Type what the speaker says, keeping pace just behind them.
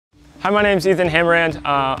Hi, my name is Ethan Hammerand.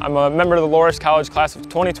 I'm a member of the Loras College class of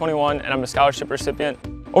 2021 and I'm a scholarship recipient.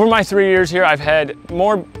 Over my 3 years here, I've had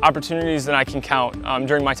more opportunities than I can count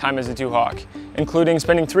during my time as a Dewhawk, including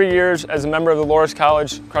spending 3 years as a member of the Loras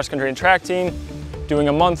College cross-country and track team, doing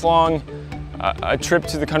a month-long a trip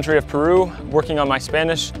to the country of Peru, working on my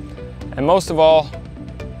Spanish, and most of all,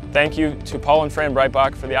 thank you to Paul and Fran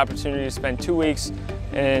Breitbach for the opportunity to spend 2 weeks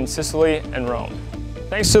in Sicily and Rome.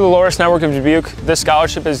 Thanks to the Loras Network of Dubuque, this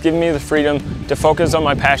scholarship has given me the freedom to focus on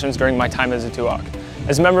my passions during my time as a Dewhawk.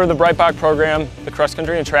 As a member of the Breitbach program, the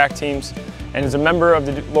cross-country and track teams, and as a member of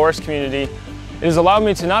the Loras community, it has allowed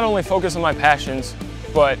me to not only focus on my passions,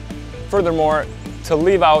 but furthermore, to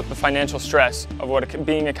leave out the financial stress of what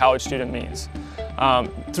being a college student means.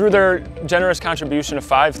 Through their generous contribution of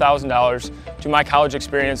 $5,000 to my college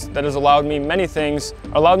experience, that has allowed me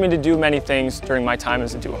to do many things during my time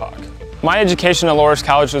as a Dewhawk. My education at Loras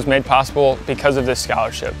College was made possible because of this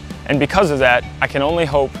scholarship, and because of that, I can only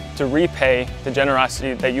hope to repay the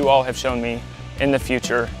generosity that you all have shown me in the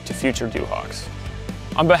future to future Dewhawks.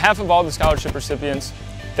 On behalf of all the scholarship recipients,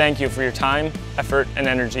 thank you for your time, effort, and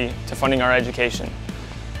energy to funding our education.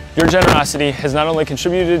 Your generosity has not only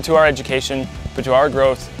contributed to our education, but to our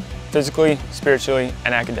growth physically, spiritually,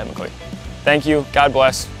 and academically. Thank you, God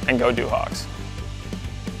bless, and go Dewhawks.